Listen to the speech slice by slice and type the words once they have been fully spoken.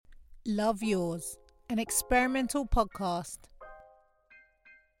Love Yours, an experimental podcast.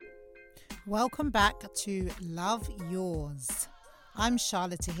 Welcome back to Love Yours. I'm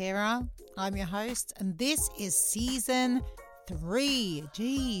Charlotte Tahira. I'm your host, and this is season 3.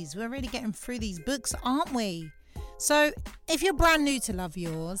 Jeez, we're really getting through these books, aren't we? So, if you're brand new to Love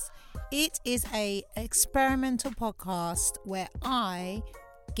Yours, it is a experimental podcast where I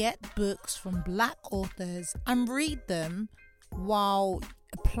get books from Black authors and read them while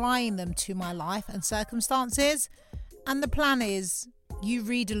applying them to my life and circumstances. And the plan is you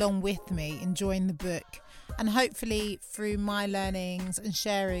read along with me, enjoying the book, and hopefully through my learnings and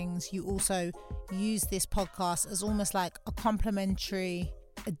sharings you also use this podcast as almost like a complimentary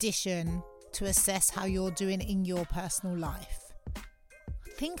addition to assess how you're doing in your personal life.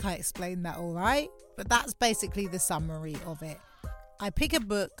 I think I explained that all right, but that's basically the summary of it. I pick a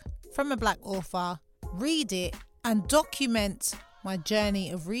book from a Black author, read it, and document my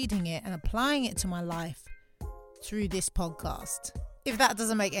journey of reading it and applying it to my life through this podcast. If that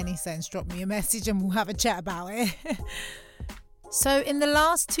doesn't make any sense, drop me a message and we'll have a chat about it. So in the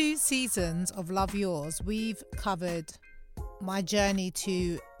last 2 seasons of Love Yours, we've covered my journey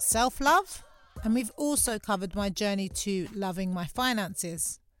to self-love, and we've also covered my journey to loving my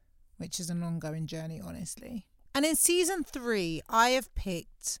finances, which is an ongoing journey, honestly. And in season 3, I have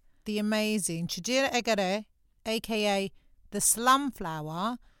picked the amazing Chidera Egere, aka The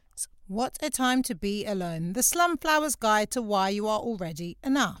Slumflower, What a Time to Be Alone, The Slumflower's Guide to Why You Are Already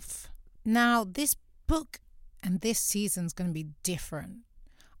Enough. Now, this book and this season's going to be different.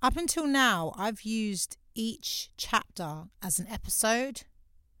 Up until now, I've used each chapter as an episode,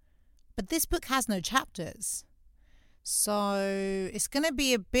 but this book has no chapters. So it's going to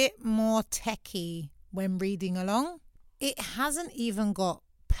be a bit more techie when reading along. It hasn't even got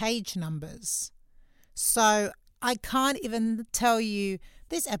page numbers. So I can't even tell you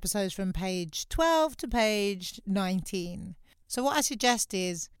this episode's from page 12 to page 19. So what I suggest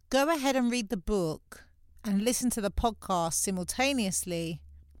is go ahead and read the book and listen to the podcast simultaneously.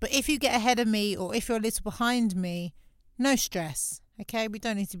 But if you get ahead of me or if you're a little behind me, no stress. Okay, we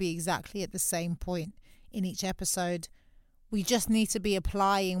don't need to be exactly at the same point in each episode. We just need to be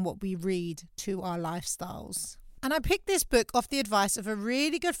applying what we read to our lifestyles. And I picked this book off the advice of a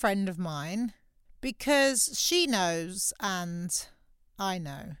really good friend of mine because she knows and I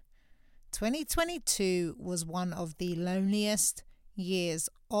know 2022 was one of the loneliest years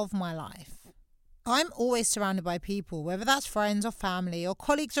of my life. I'm always surrounded by people, whether that's friends or family or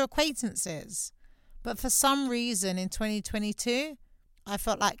colleagues or acquaintances. But for some reason in 2022, I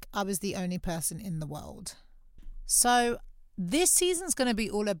felt like I was the only person in the world. So this season's going to be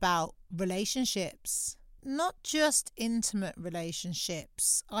all about relationships, not just intimate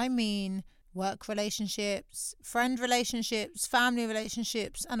relationships. I mean work relationships, friend relationships, family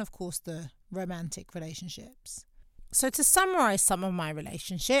relationships, and of course the romantic relationships. So to summarize some of my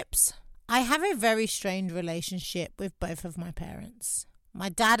relationships, I have a very strained relationship with both of my parents. My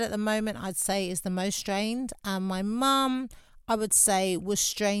dad at the moment I'd say is the most strained, and my mum I would say was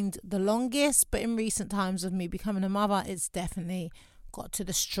strained the longest, but in recent times of me becoming a mother, it's definitely got to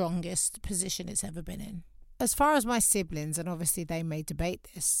the strongest position it's ever been in. As far as my siblings, and obviously they may debate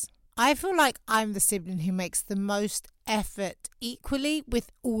this, I feel like I'm the sibling who makes the most effort equally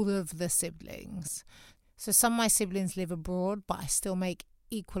with all of the siblings. So some of my siblings live abroad, but I still make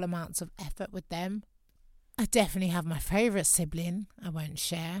equal amounts of effort with them. I definitely have my favourite sibling I won't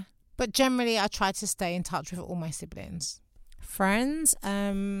share, but generally I try to stay in touch with all my siblings. Friends,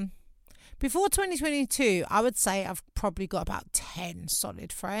 before 2022, I would say I've probably got about 10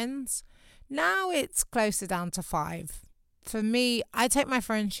 solid friends. Now it's closer down to 5. For me, I take my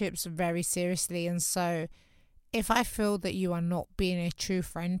friendships very seriously, and so if I feel that you are not being a true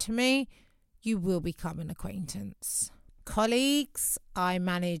friend to me, you will become an acquaintance. Colleagues, I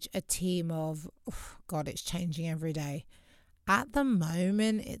manage a team of, God, it's changing every day. At the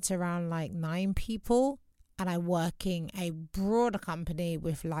moment, it's around like 9 people. And I work in a broader company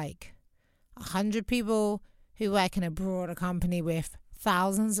with like 100 people who work in a broader company with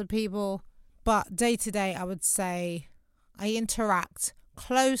thousands of people. But day to day, I would say I interact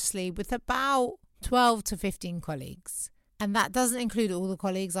closely with about 12 to 15 colleagues. And that doesn't include all the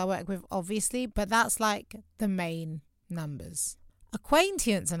colleagues I work with, obviously, but that's like the main numbers.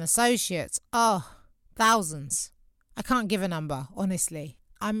 Acquaintance and associates, thousands. I can't give a number, honestly.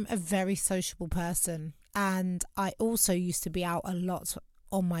 I'm a very sociable person. And I also used to be out a lot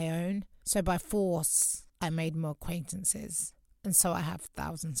on my own. So by force, I made more acquaintances. And so I have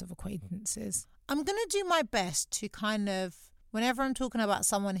thousands of acquaintances. I'm going to do my best to kind of, whenever I'm talking about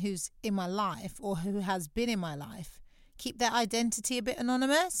someone who's in my life or who has been in my life, keep their identity a bit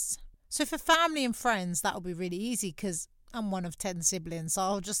anonymous. So for family and friends, that'll be really easy because I'm one of 10 siblings. So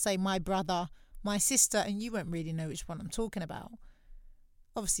I'll just say my brother, my sister, and you won't really know which one I'm talking about.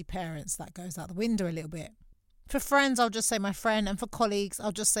 Obviously, parents, that goes out the window a little bit. For friends, I'll just say my friend. And for colleagues,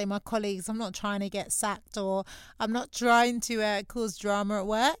 I'll just say my colleagues. I'm not trying to get sacked or I'm not trying to cause drama at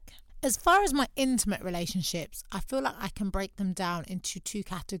work. As far as my intimate relationships, I feel like I can break them down into 2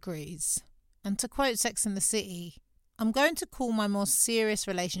 categories. And to quote Sex and the City, I'm going to call my more serious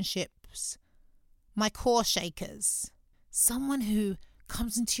relationships my core shakers. Someone who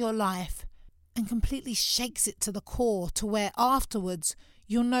comes into your life and completely shakes it to the core to where afterwards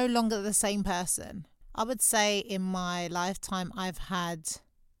you're no longer the same person. I would say in my lifetime I've had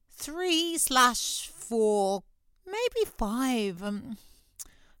 3/4, maybe 5.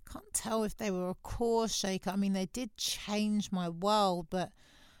 Can't tell if they were a core shaker. I mean, they did change my world, but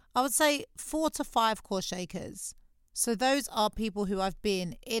I would say 4 to 5 core shakers. So those are people who I've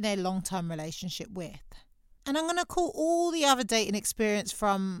been in a long-term relationship with. And I'm going to call all the other dating experience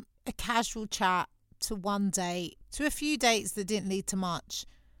from a casual chat to one date to a few dates that didn't lead to much.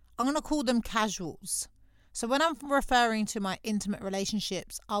 I'm going to call them casuals. So when I'm referring to my intimate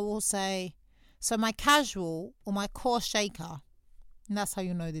relationships, I will say, so my casual or my core shaker. And that's how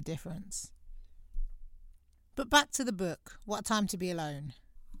you'll know the difference. But back to the book, What Time to Be Alone.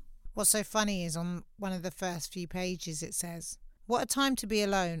 What's so funny is on one of the first few pages it says, What a Time to Be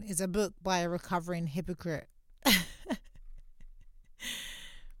Alone is a book by a recovering hypocrite.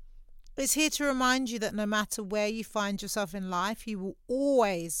 It's here to remind you that no matter where you find yourself in life, you will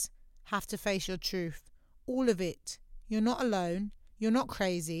always have to face your truth. All of it. You're not alone. You're not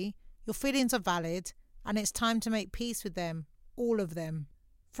crazy. Your feelings are valid. And it's time to make peace with them. All of them.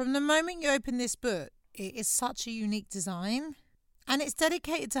 From the moment you open this book, it is such a unique design. And it's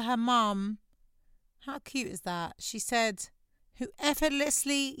dedicated to her mum. How cute is that? She said, who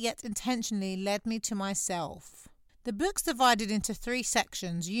effortlessly yet intentionally led me to myself. The book's divided into 3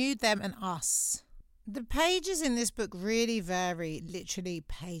 sections, you, them and us. The pages in this book really vary, literally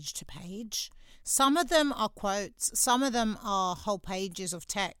page to page. Some of them are quotes, some of them are whole pages of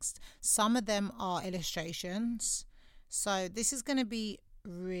text, some of them are illustrations. So this is going to be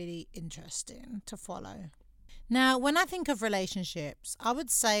really interesting to follow. Now, when I think of relationships, I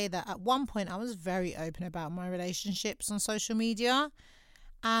would say that at one point I was very open about my relationships on social media.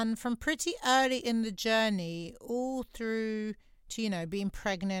 And from pretty early in the journey, all through to, being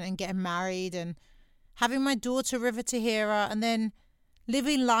pregnant and getting married and having my daughter River Tahira and then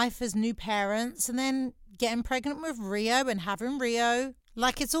living life as new parents and then getting pregnant with Rio and having Rio.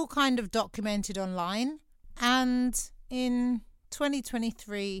 Like it's all kind of documented online. And in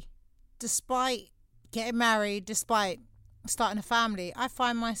 2023, despite getting married, despite starting a family, I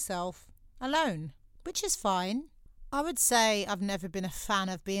find myself alone, which is fine. I would say I've never been a fan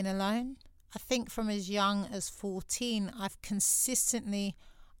of being alone. I think from as young as 14, I've consistently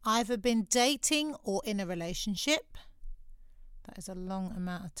either been dating or in a relationship. That is a long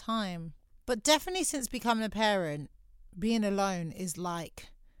amount of time. But definitely since becoming a parent, being alone is like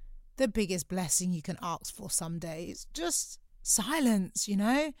the biggest blessing you can ask for some days. Just silence,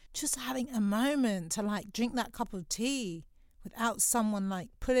 just having a moment to drink that cup of tea without someone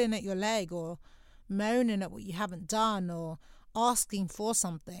pulling at your leg or moaning at what you haven't done or asking for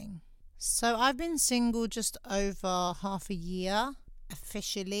something. So I've been single just over half a year,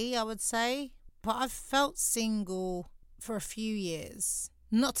 officially, I would say. But I've felt single for a few years.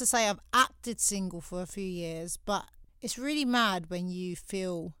 Not to say I've acted single for a few years, but it's really mad when you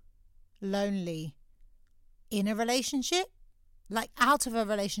feel lonely in a relationship. Out of a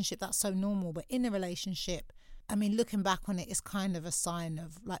relationship, that's so normal. But in a relationship, looking back on it is kind of a sign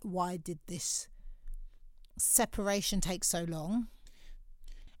of why did this separation take so long?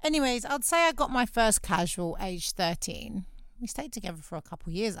 Anyways, I'd say I got my first casual age 13. We stayed together for a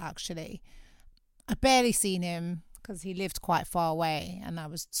couple of years actually. I barely seen him because he lived quite far away and I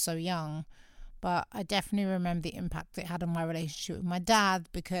was so young, but I definitely remember the impact it had on my relationship with my dad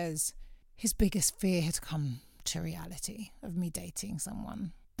because his biggest fear had come to reality of me dating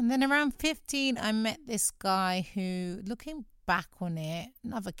someone. And then around 15 I met this guy who, looking back on it,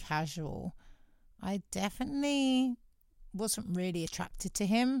 another casual, I definitely wasn't really attracted to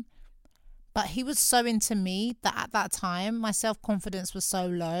him, but he was so into me that at that time my self-confidence was so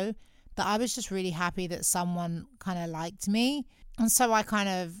low that I was just really happy that someone kind of liked me, and so I kind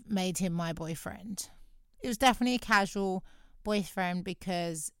of made him my boyfriend. It was definitely a casual boyfriend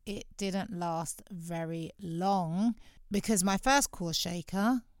because it didn't last very long because my first core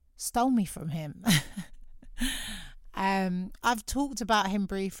shaker stole me from him. I've talked about him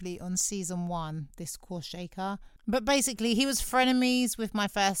briefly on season 1, this core shaker. But basically, he was frenemies with my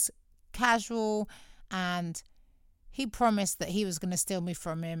first casual, and he promised that he was going to steal me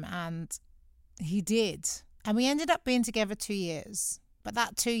from him, and he did. And we ended up being together 2 years. But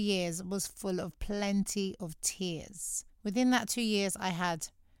that 2 years was full of plenty of tears. Within that 2 years, I had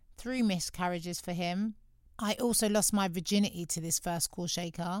 3 miscarriages for him. I also lost my virginity to this first core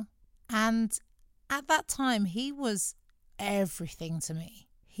shaker. And at that time, he was everything to me.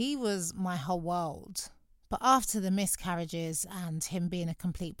 He was my whole world. But after the miscarriages and him being a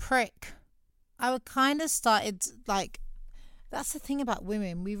complete prick, I would kind of started that's the thing about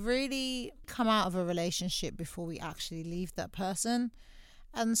women. We really come out of a relationship before we actually leave that person.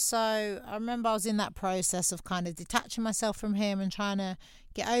 And so I remember I was in that process of kind of detaching myself from him and trying to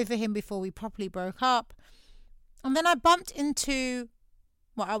get over him before we properly broke up. And then I bumped into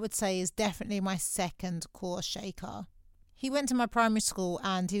what I would say is definitely my second core shaker. He went to my primary school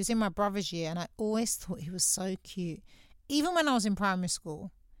and he was in my brother's year, and I always thought he was so cute, even when I was in primary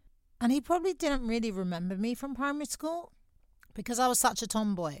school. And he probably didn't really remember me from primary school because I was such a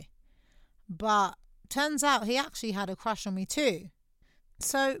tomboy. But turns out he actually had a crush on me too.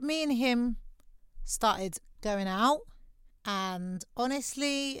 So me and him started going out, and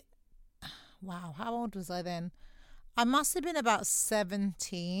honestly, wow, how old was I then? I must have been about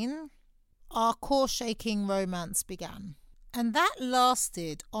 17. Our core shaking romance began. And that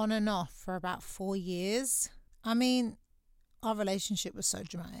lasted on and off for about 4 years. I mean, our relationship was so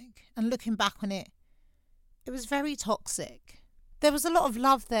dramatic. And looking back on it, it was very toxic. There was a lot of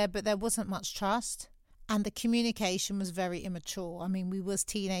love there, but there wasn't much trust. And the communication was very immature. I mean, we was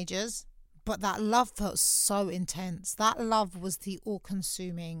teenagers, but that love felt so intense. That love was the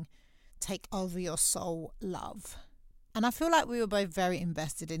all-consuming, take over your soul love. And I feel like we were both very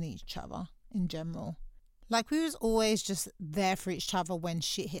invested in each other in general. Like we was always just there for each other when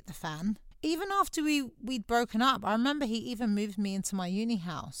shit hit the fan. Even after we'd broken up, I remember he even moved me into my uni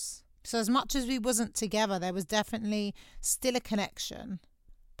house. So as much as we wasn't together, there was definitely still a connection.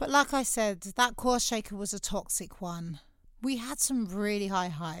 But like I said, that core shaker was a toxic one. We had some really high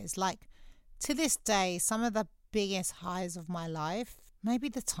highs. Like to this day, some of the biggest highs of my life. Maybe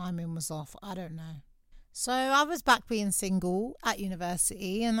the timing was off. I don't know. So I was back being single at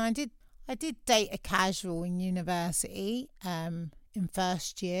university, and I did date a casual in university in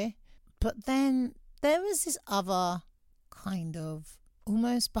first year. But then there was this other kind of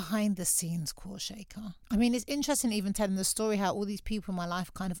almost behind the scenes core shaker. I mean, it's interesting even telling the story how all these people in my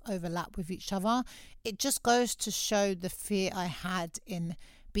life kind of overlap with each other. It just goes to show the fear I had in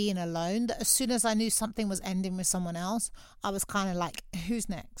being alone, that as soon as I knew something was ending with someone else, I was kind of like, who's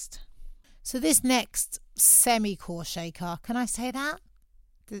next? So this next semi-core shaker, can I say that?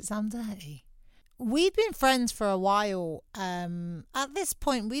 Does it sound dirty? We'd been friends for a while. At this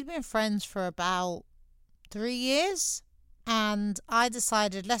point, we'd been friends for about 3 years. And I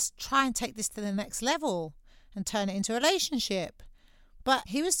decided, let's try and take this to the next level and turn it into a relationship. But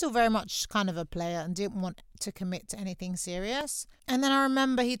he was still very much kind of a player and didn't want to commit to anything serious. And then I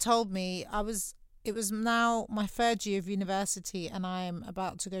remember he told me it was now my 3rd year of university, and I'm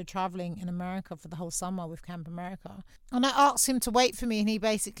about to go traveling in America for the whole summer with Camp America. And I asked him to wait for me, and he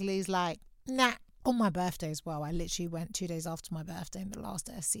basically is like, nah. On my birthday as well. I literally went 2 days after my birthday, and the last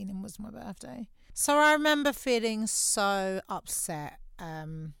day I seen him was my birthday. So I remember feeling so upset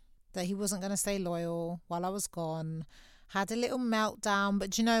that he wasn't going to stay loyal while I was gone. Had a little meltdown, but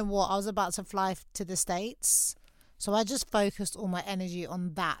do you know what? I was about to fly to the States. So I just focused all my energy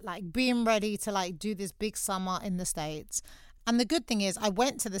on that, like being ready to like do this big summer in the States. And the good thing is I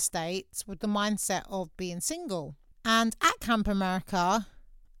went to the States with the mindset of being single. And at Camp America,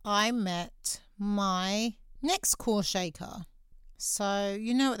 I met my next core shaker. So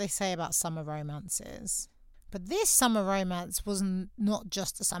you know what they say about summer romances. But this summer romance was not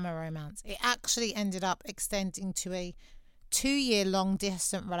just a summer romance. It actually ended up extending to a 2-year long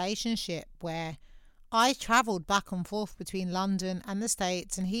distance relationship where I travelled back and forth between London and the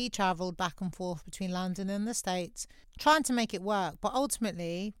States, and he travelled back and forth between London and the States, trying to make it work. But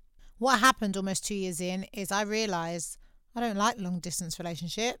ultimately, what happened almost 2 years in is I realised I don't like long distance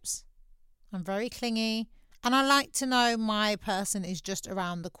relationships. I'm very clingy, and I like to know my person is just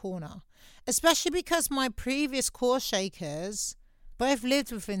around the corner, especially because my previous core shakers both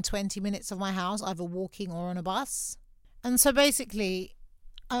lived within 20 minutes of my house, either walking or on a bus. And so basically,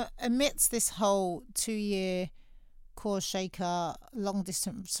 amidst this whole 2-year core shaker long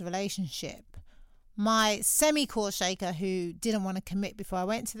distance relationship, my semi-core shaker, who didn't want to commit before I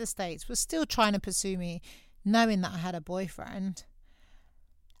went to the States, was still trying to pursue me, knowing that I had a boyfriend.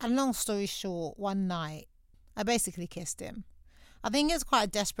 And long story short, one night I basically kissed him. I think it was quite a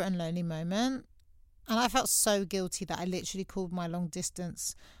desperate and lonely moment, and I felt so guilty that I literally called my long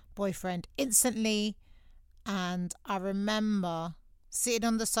distance boyfriend instantly. And I remember sitting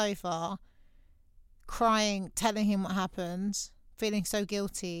on the sofa, crying, telling him what happened, feeling so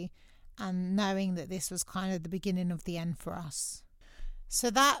guilty, and knowing that this was kind of the beginning of the end for us. So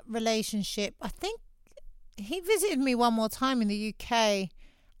that relationship, I think he visited me one more time in the UK.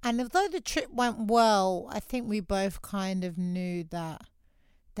 And although the trip went well, I think we both kind of knew that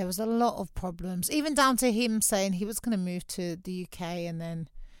there was a lot of problems, even down to him saying he was going to move to the UK, and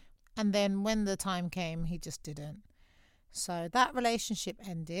then when the time came, he just didn't. So that relationship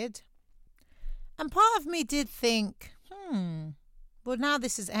ended. And part of me did think, well, now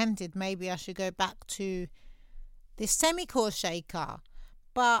this has ended, maybe I should go back to this semi-core shaker.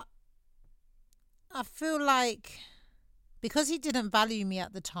 But I feel like because he didn't value me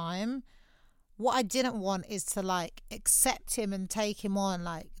at the time, what I didn't want is to like accept him and take him on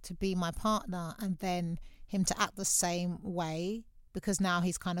like to be my partner, and then him to act the same way, because now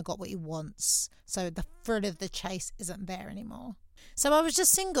he's kind of got what he wants. So the thrill of the chase isn't there anymore. So I was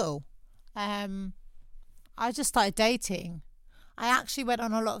just single. I just started dating. I actually went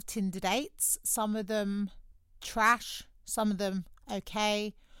on a lot of Tinder dates. Some of them trash, some of them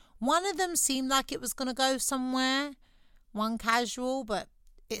okay. One of them seemed like it was going to go somewhere. One casual, but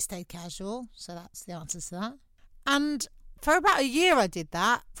it stayed casual. So that's the answer to that. And for about a year I did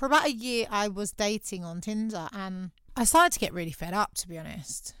that. For about a year I was dating on Tinder, and I started to get really fed up, to be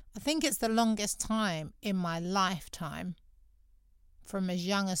honest. I think it's the longest time in my lifetime, from as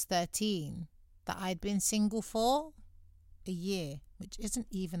young as 13, that I'd been single for. A year, which isn't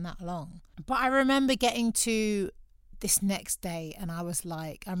even that long. But I remember getting to this next day, and I was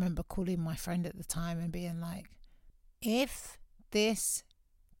like, I remember calling my friend at the time and being like, if this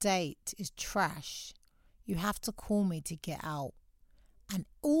date is trash, you have to call me to get out. And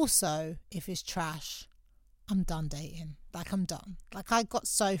also, if it's trash, I'm done dating. Like, I'm done. Like, I got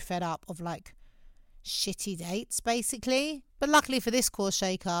so fed up of like shitty dates, basically. But luckily for this core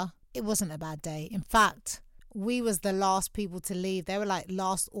shaker, it wasn't a bad date. In fact, we was the last people to leave. They were like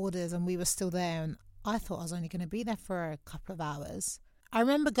last orders, and we were still there. And I thought I was only going to be there for a couple of hours. I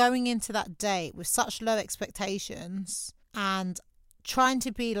remember going into that date with such low expectations and trying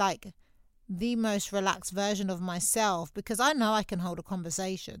to be like the most relaxed version of myself, because I know I can hold a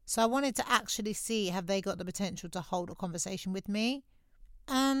conversation. So I wanted to actually see, have they got the potential to hold a conversation with me?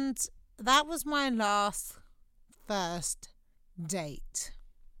 And that was my first date.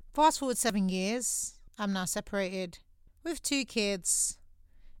 Fast forward 7 years. I'm now separated with 2 kids,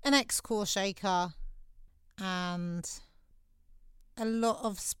 an ex-core shaker, and a lot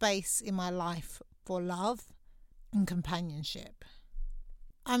of space in my life for love and companionship.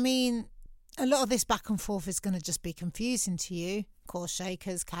 I mean, a lot of this back and forth is going to just be confusing to you. Core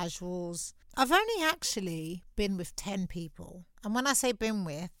shakers, casuals. I've only actually been with 10 people. And when I say been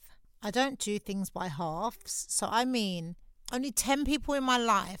with, I don't do things by halves. So I mean, only 10 people in my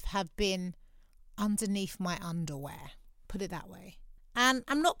life have been underneath my underwear. Put it that way. And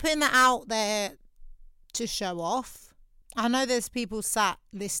I'm not putting that out there to show off. I know there's people sat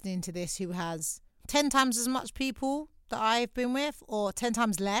listening to this who has 10 times as much people that I've been with, or 10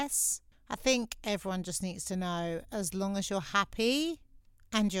 times less. I think everyone just needs to know, as long as you're happy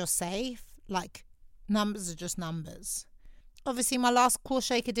and you're safe, like, numbers are just numbers. Obviously, my last core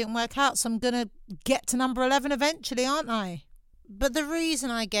shaker didn't work out, so I'm going to get to number 11 eventually, aren't I? But the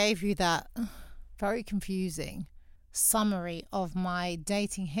reason I gave you that very confusing summary of my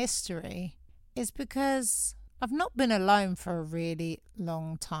dating history is because I've not been alone for a really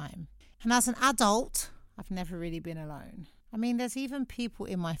long time. And as an adult, I've never really been alone. I mean, there's even people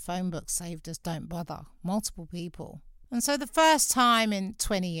in my phone book saved as don't bother, multiple people. And so the first time in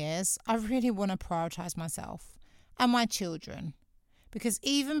 20 years, I really want to prioritize myself and my children. Because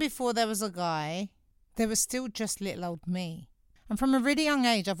even before there was a guy, there was still just little old me. And from a really young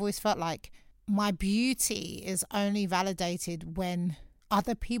age, I've always felt like my beauty is only validated when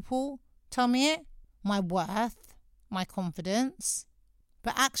other people tell me it, my worth, my confidence.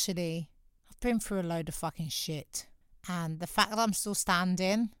 But actually, I've been through a load of fucking shit. And the fact that I'm still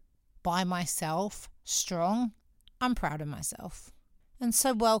standing by myself, strong, I'm proud of myself. And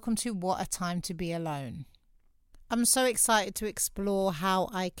so welcome to What a Time to Be Alone. I'm so excited to explore how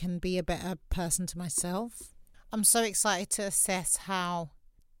I can be a better person to myself. I'm so excited to assess how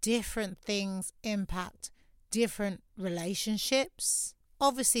different things impact different relationships.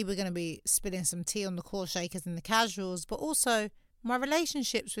 Obviously, we're going to be spilling some tea on the core shakers and the casuals, but also my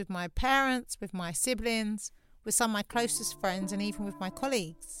relationships with my parents, with my siblings, with some of my closest friends, and even with my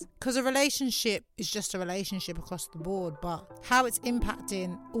colleagues. Because a relationship is just a relationship across the board, but how it's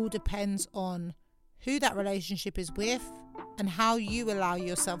impacting all depends on who that relationship is with and how you allow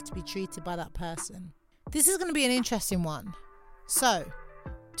yourself to be treated by that person. This is going to be an interesting one. So,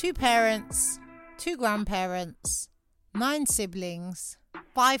 2 parents, 2 grandparents, 9 siblings,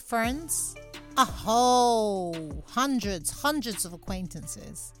 5 friends, a whole hundreds of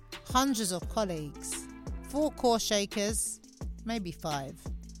acquaintances, hundreds of colleagues, 4 core shakers, maybe 5,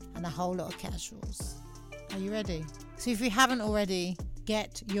 and a whole lot of casuals. Are you ready? So if you haven't already,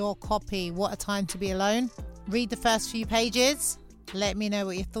 get your copy, What a Time to Be Alone. Read the first few pages. Let me know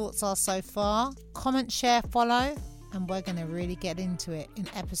what your thoughts are so far. Comment, share, follow, and we're going to really get into it in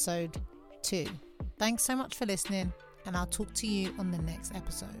episode 2. Thanks so much for listening, and I'll talk to you on the next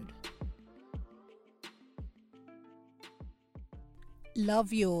episode.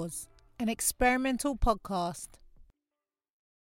 Love Yours, an experimental podcast